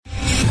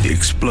The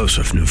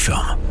explosive new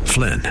film,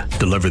 Flynn,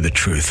 deliver the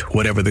truth,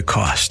 whatever the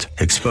cost,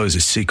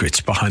 exposes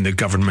secrets behind the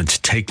government's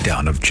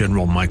takedown of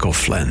General Michael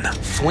Flynn.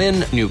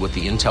 Flynn knew what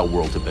the intel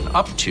world had been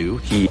up to.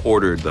 He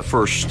ordered the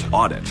first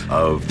audit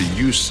of the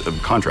use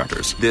of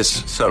contractors.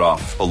 This set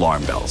off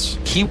alarm bells.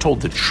 He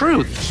told the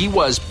truth. He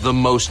was the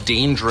most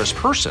dangerous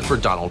person for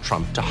Donald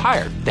Trump to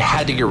hire. They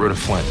had to get rid of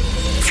Flynn.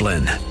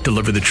 Flynn,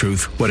 deliver the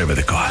truth, whatever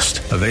the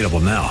cost. Available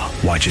now.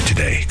 Watch it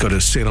today. Go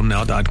to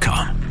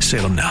salemnow.com.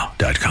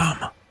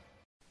 salemnow.com.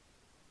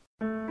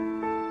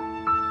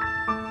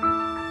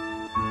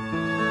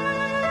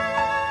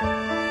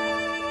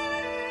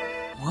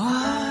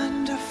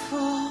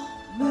 Wonderful,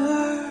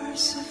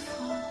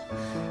 merciful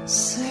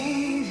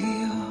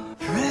Savior,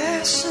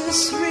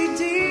 precious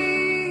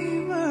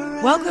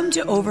Redeemer. Welcome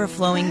to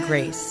Overflowing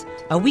Grace,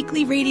 a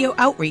weekly radio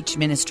outreach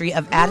ministry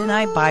of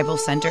Adonai Bible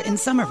Center in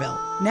Somerville.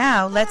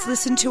 Now let's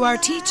listen to our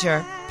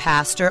teacher,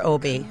 Pastor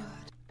Obi.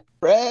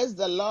 Praise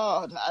the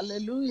Lord.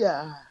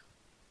 Hallelujah.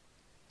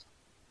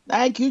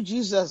 Thank you,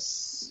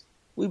 Jesus.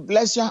 We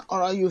bless you and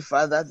honor you,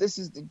 Father. This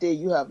is the day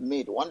you have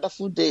made.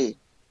 Wonderful day.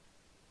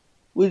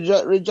 We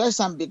rejoice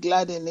and be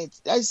glad in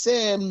it. I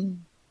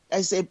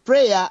say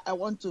prayer. I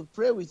want to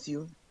pray with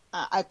you.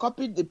 I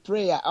copied the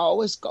prayer. I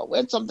always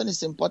when something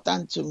is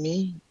important to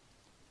me,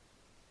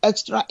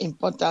 extra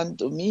important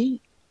to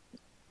me,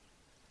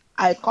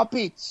 I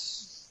copy it.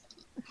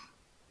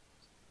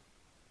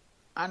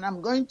 And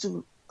I'm going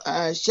to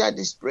share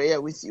this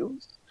prayer with you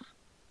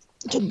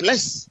to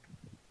bless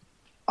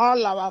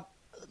all our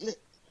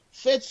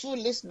faithful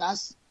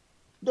listeners,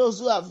 those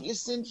who have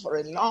listened for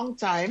a long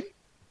time,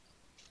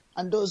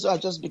 and those who are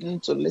just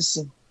beginning to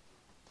listen.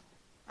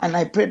 And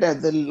I pray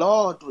that the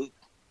Lord will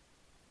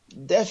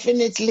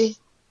definitely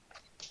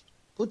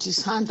put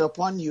his hand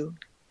upon you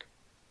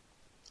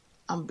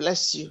and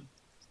bless you.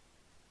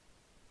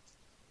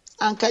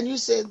 And can you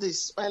say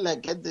this while I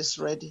get this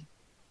ready?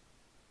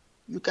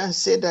 You can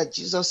say that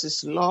Jesus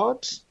is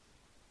Lord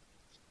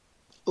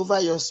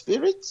over your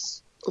spirit,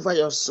 over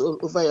your soul,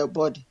 over your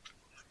body.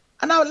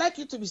 And I would like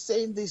you to be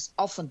saying this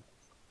often.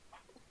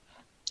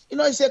 You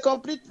know, it's a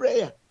complete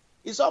prayer.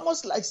 It's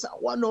almost like Psalm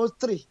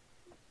 103.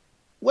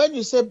 When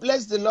you say,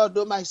 bless the Lord,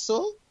 O my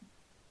soul,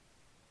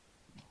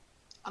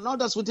 and all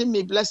that's within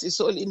me, bless his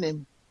holy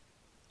name.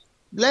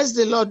 Bless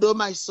the Lord, O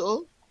my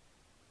soul,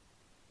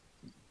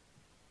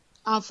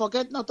 and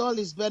forget not all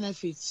his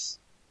benefits.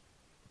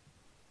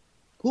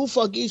 Who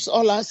forgives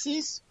all our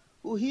sins,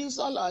 who heals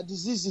all our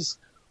diseases,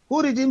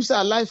 who redeems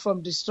our life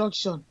from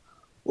destruction,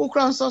 who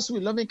crowns us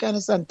with loving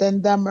kindness and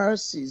tender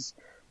mercies,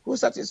 who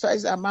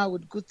satisfies our mind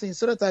with good things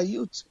so that our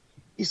youth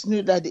is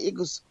new like the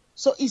eagles.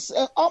 So it's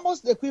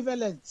almost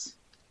equivalent.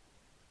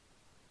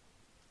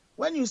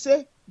 When you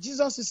say,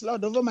 Jesus is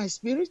Lord over my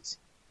spirit,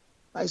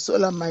 my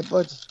soul, and my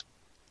body,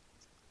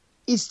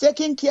 it's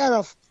taking care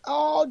of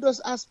all those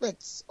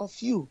aspects of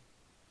you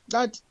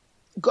that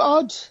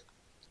God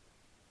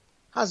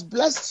has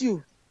blessed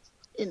you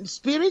in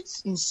spirit,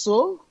 in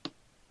soul.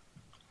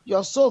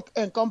 Your soul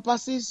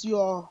encompasses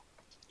your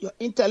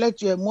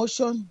intellect, your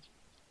emotion,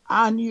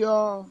 and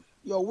your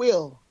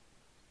will.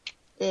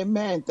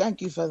 Amen.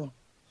 Thank you, Father.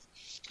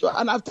 So,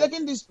 and I've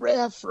taken this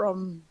prayer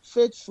from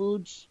Faith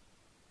Food,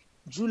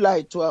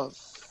 July 12.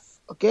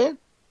 Okay?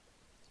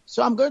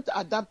 So I'm going to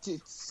adapt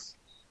it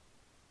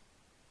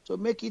to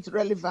make it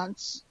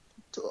relevant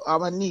to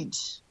our need.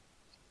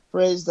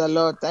 Praise the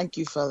Lord. Thank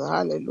you, Father.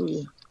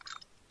 Hallelujah.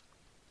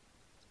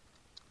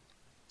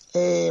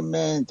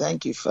 Amen.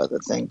 Thank you, Father.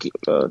 Thank you,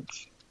 Lord.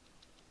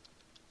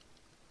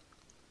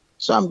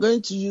 So I'm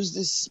going to use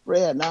this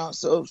prayer now.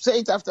 So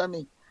say it after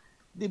me.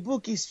 The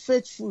book is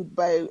Faith Food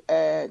by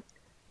Kenneth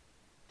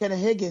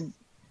Hagin.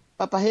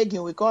 Papa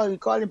Hagin, we call him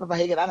Papa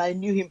Hagin, and I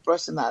knew him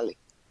personally.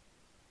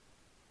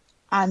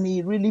 And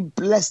he really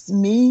blessed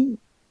me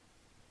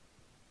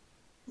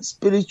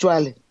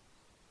spiritually.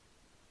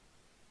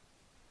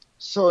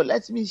 So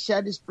let me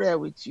share this prayer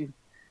with you.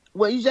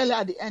 Well, usually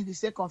at the end, you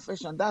say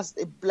confession. That's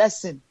a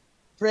blessing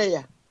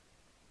prayer.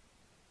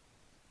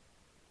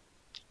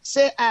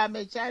 Say, I am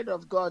a child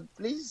of God,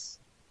 please.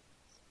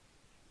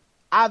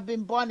 I've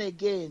been born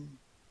again.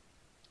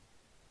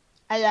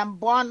 I am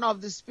born of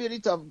the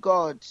Spirit of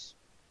God.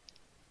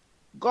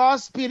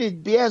 God's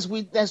Spirit bears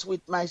witness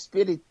with my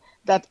spirit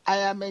that I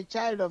am a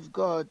child of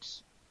God.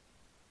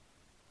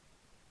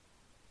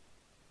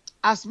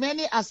 As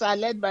many as are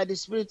led by the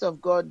Spirit of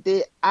God,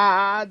 they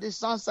are the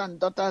sons and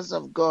daughters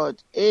of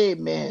God.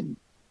 Amen.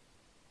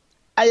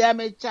 I am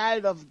a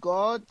child of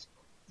God.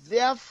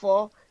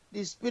 Therefore,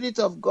 the Spirit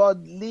of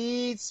God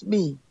leads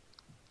me.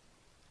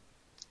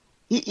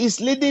 He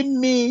is leading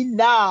me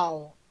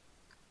now.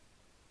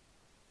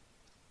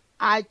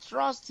 I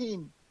trust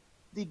him,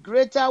 the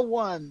greater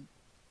one.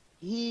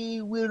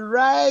 He will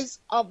rise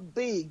up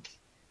big.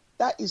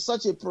 That is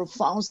such a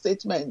profound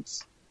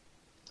statement.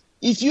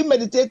 If you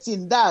meditate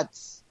in that,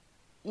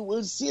 you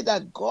will see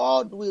that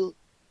God will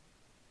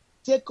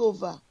take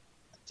over,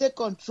 take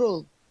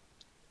control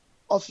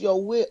of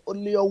your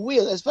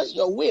will, especially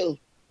your will.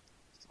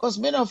 Because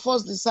many of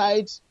us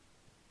decide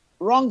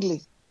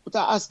wrongly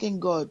without asking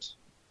God.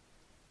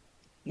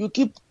 You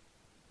keep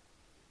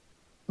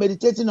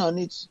meditating on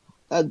it,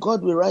 that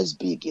God will rise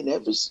big in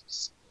every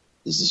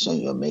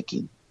decision you're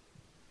making.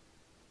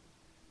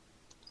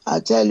 I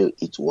tell you,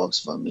 it works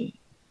for me.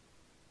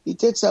 It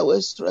takes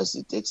away stress.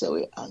 It takes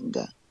away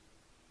anger.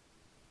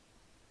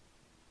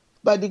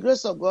 By the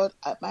grace of God,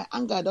 my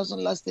anger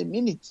doesn't last a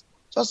minute,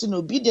 just in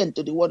obedience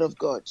to the word of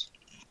God.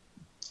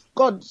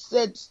 God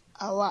said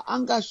our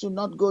anger should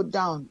not go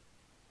down.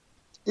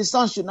 The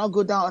sun should not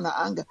go down on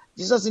our anger.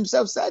 Jesus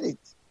himself said it.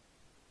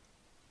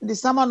 In the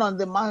Sermon on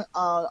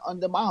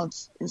the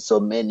Mount, in so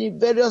many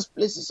various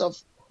places of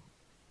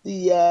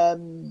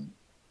the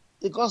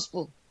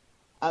gospel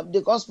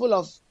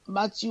of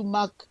Matthew,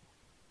 Mark,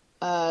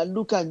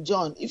 Luke, and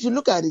John. If you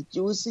look at it,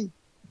 you will see,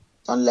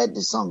 don't let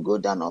the sun go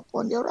down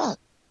upon your wrath.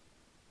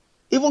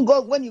 Even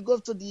when you go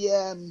to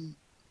the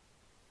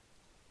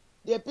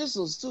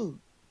epistles too,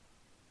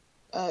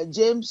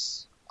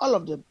 James, all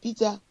of them,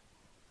 Peter,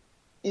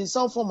 in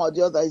some form or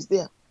the other is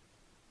there.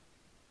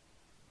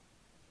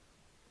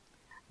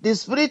 The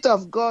Spirit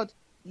of God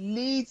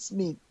leads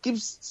me. Keep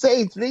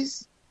saying it,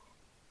 please.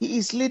 He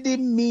is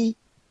leading me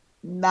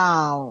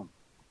now.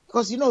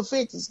 Because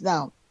faith is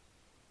now.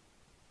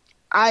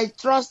 I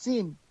trust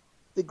him,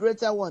 the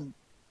greater one.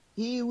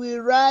 He will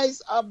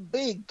rise up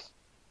big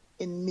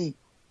in me.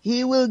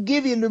 He will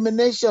give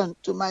illumination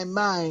to my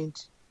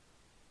mind.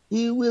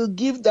 He will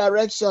give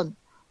direction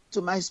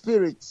to my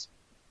spirit.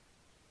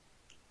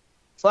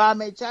 For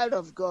I'm a child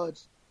of God.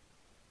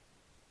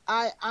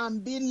 I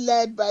am being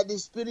led by the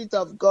Spirit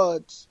of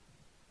God.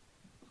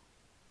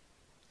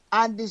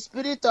 And the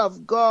Spirit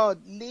of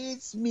God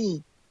leads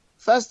me,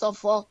 first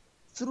of all,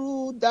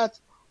 through that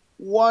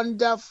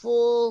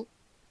wonderful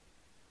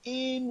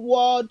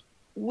inward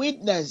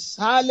witness.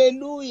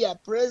 Hallelujah.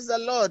 Praise the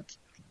Lord.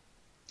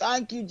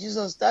 Thank you,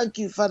 Jesus. Thank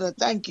you, Father.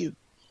 Thank you.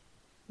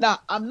 Now,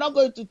 I'm not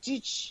going to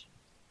teach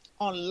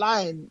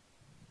online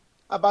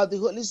about the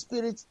Holy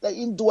Spirit, the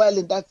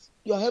indwelling, that's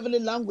your heavenly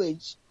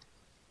language.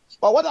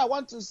 But what I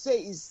want to say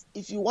is,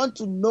 if you want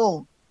to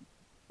know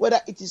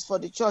whether it is for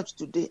the church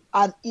today,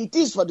 and it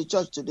is for the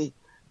church today,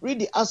 read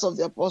the Acts of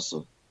the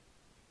Apostle.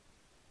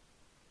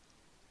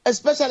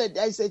 Especially,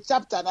 there is a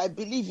chapter, and I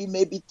believe it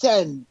may be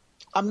 10.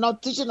 I'm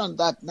not teaching on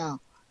that now.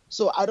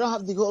 So I don't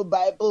have the whole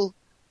Bible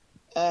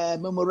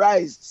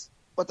memorized,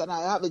 but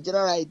I have a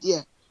general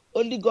idea.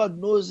 Only God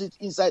knows it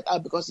inside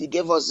out because he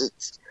gave us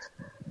it.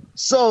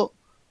 So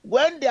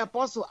when the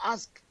apostle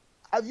asked,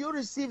 have you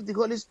received the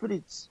Holy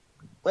Spirit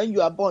when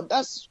you are born?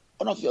 That's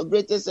one of your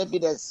greatest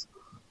evidence.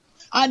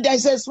 And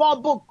there's a small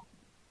book.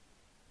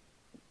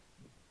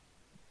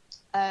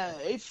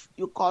 If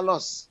you call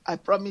us, I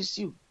promise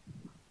you,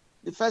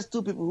 the first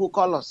 2 people who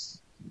call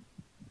us,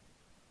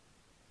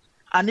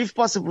 and if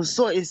possible,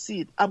 sow a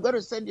seed. I'm going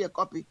to send you a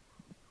copy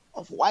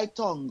of White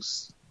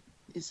Tongues.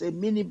 It's a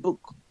mini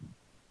book,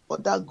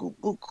 but that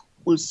book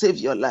will save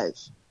your life.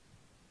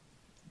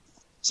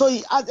 So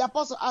the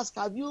apostle asked,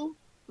 have you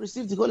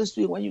received the Holy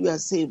Spirit when you were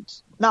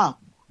saved? Now,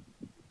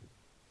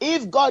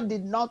 if God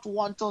did not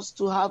want us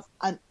to have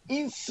an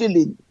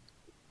infilling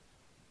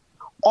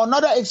or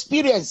another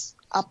experience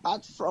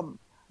apart from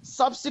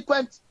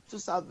subsequent to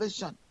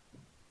salvation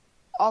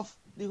of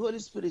the Holy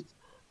Spirit,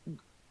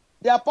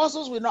 the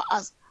apostles will not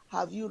ask,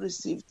 have you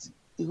received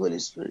the Holy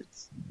Spirit?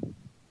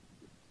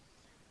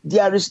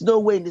 There is no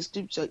way in the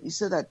scripture he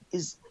said that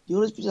the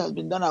Holy Spirit has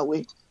been done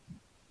away.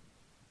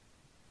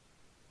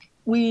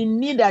 We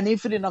need an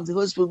infilling of the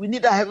Holy Spirit. We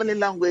need a heavenly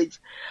language.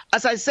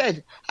 As I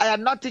said, I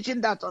am not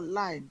teaching that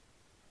online.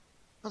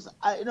 Because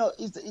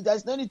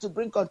there's no need to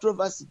bring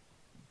controversy.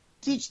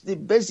 Teach the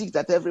basics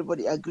that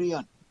everybody agree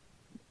on.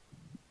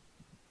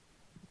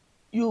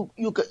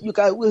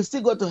 We'll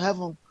still go to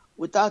heaven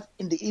without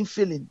in the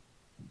infilling.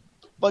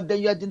 But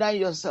then you are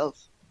denying yourself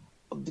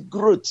of the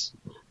growth,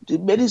 the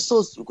many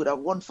souls you could have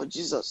won for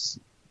Jesus.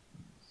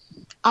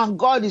 And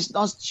God is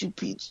not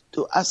stupid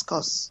to ask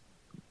us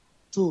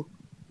to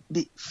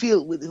be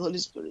filled with the Holy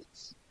Spirit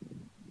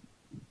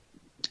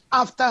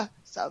after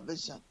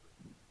salvation.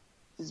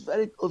 It's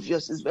very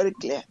obvious, it's very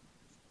clear.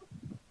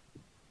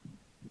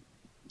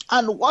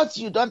 And what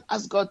you don't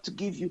ask God to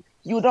give you,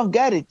 you don't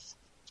get it.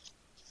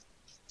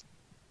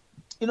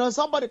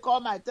 Somebody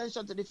called my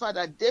attention to the fact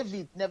that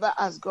David never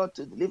asked God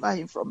to deliver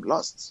him from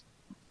lust.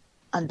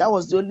 And that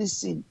was the only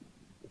sin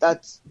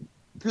that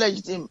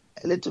plagued him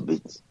a little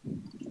bit.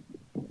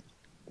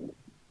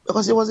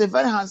 Because he was a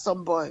very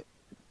handsome boy,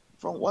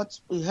 from what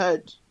we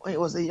heard when he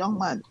was a young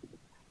man.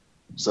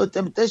 So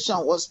temptation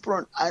was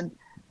prone, and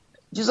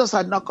Jesus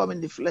had not come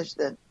in the flesh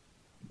then.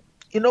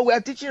 We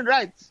are teaching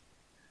right.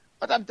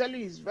 What I'm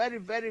telling you is very,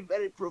 very,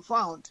 very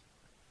profound.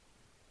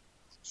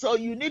 So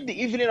you need the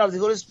infilling of the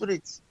Holy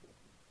Spirit.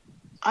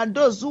 And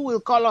those who will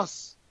call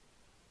us,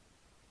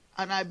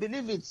 and I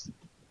believe it,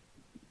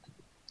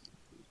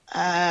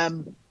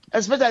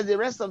 especially the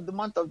rest of the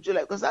month of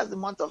July, because that's the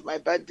month of my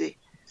birthday,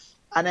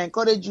 and I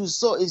encourage you,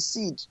 sow a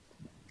seed.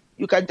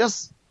 You can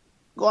just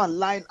go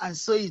online and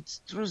sow it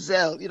through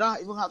Zelle. You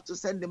don't even have to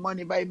send the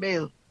money by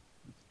mail.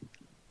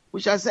 We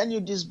shall send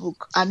you this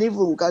book, and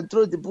even we can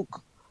throw the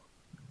book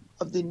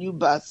of the new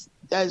birth.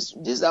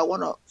 These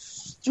are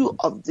two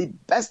of the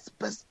best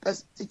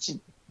teaching.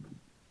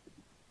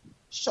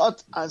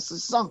 Short and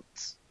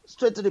succinct,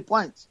 straight to the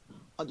point,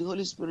 of the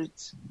Holy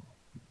Spirit.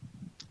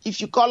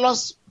 If you call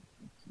us,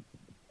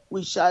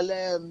 we shall,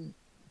 you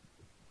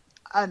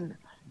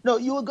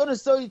were going to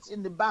store it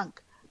in the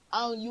bank,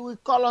 and you will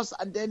call us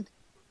and then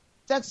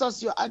text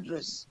us your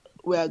address.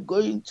 We are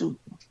going to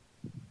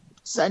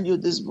send you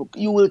this book.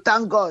 You will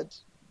thank God,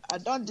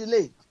 and don't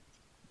delay.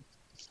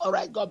 All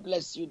right, God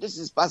bless you. This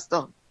is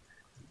Pastor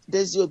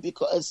Desi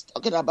because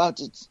talking about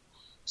it.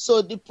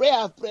 So the prayer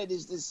I've prayed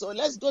is this. So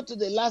let's go to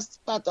the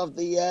last part of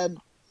the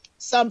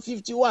Psalm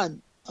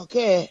 51.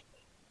 Okay.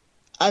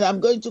 And I'm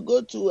going to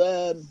go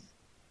to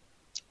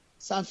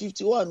Psalm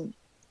 51.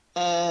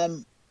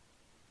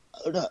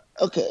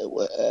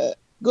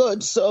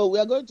 Good. So we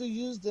are going to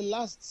use the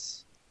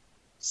last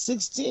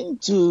 16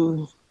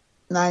 to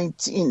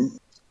 19.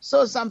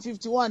 So Psalm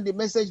 51, the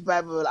Message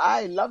Bible.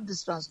 I love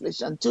this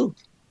translation too.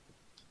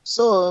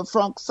 So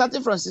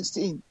starting from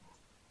 16.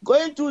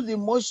 Going through the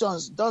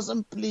motions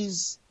doesn't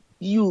please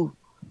you,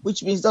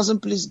 which means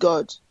doesn't please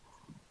God.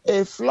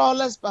 A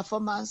flawless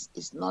performance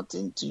is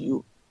nothing to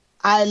you.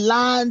 I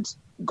learned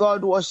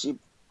God worship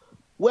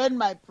when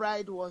my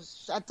pride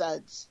was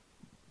shattered.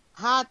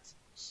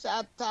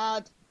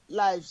 Heart-shattered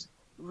lives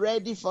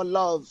ready for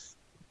love.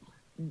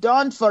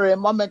 Don't for a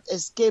moment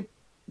escape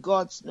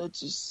God's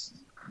notice.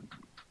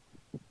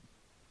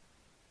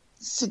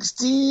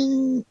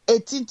 18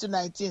 to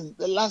 19,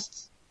 the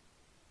last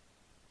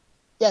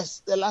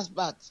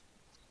part.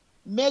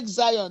 Make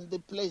Zion the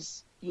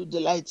place you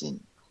delight in.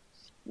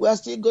 We are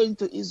still going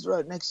to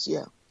Israel next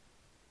year.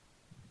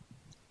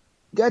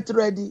 Get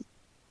ready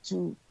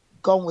to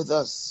come with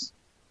us.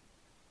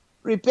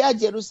 Repair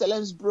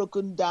Jerusalem's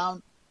broken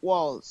down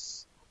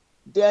walls.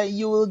 Then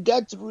you will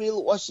get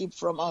real worship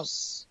from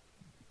us.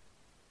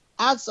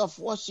 Acts of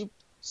worship,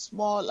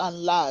 small and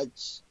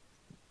large,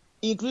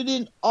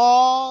 including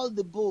all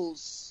the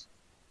bulls.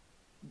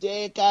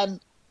 They can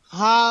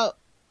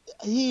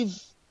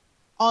heave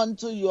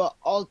onto your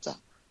altar.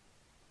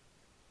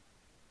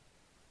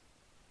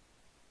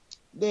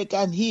 They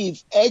can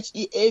heave,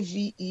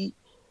 H-E-A-V-E,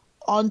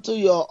 onto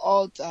your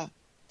altar.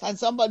 Can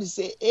somebody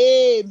say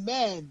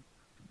amen?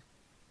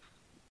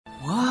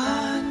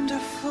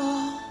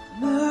 Wonderful,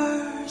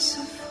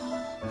 merciful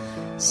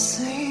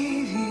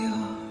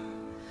Savior,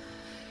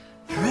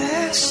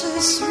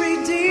 precious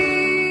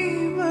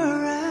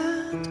Redeemer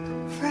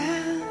and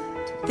friend.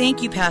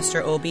 Thank you,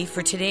 Pastor Obi,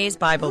 for today's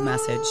Bible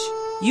message.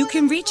 You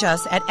can reach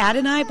us at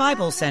Adonai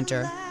Bible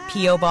Center,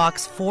 P.O.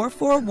 Box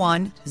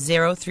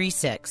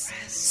 441036,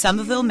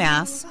 Somerville,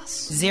 Mass.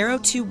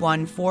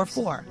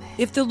 02144.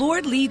 If the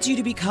Lord leads you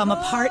to become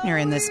a partner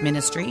in this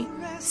ministry,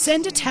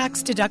 send a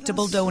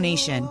tax-deductible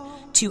donation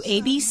to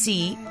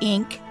ABC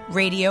Inc.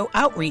 Radio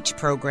Outreach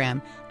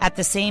Program at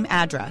the same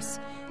address,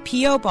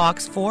 P.O.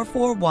 Box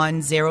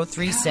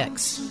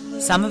 441036,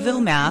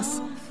 Somerville,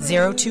 Mass.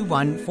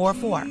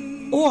 02144.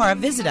 Or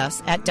visit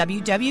us at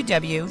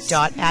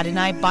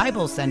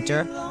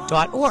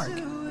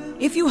www.AdonaiBibleCenter.org.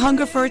 If you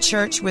hunger for a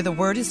church where the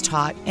Word is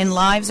taught and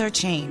lives are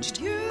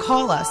changed,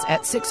 call us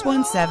at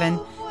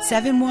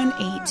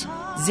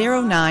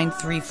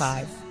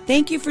 617-718-0935.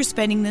 Thank you for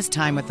spending this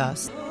time with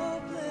us.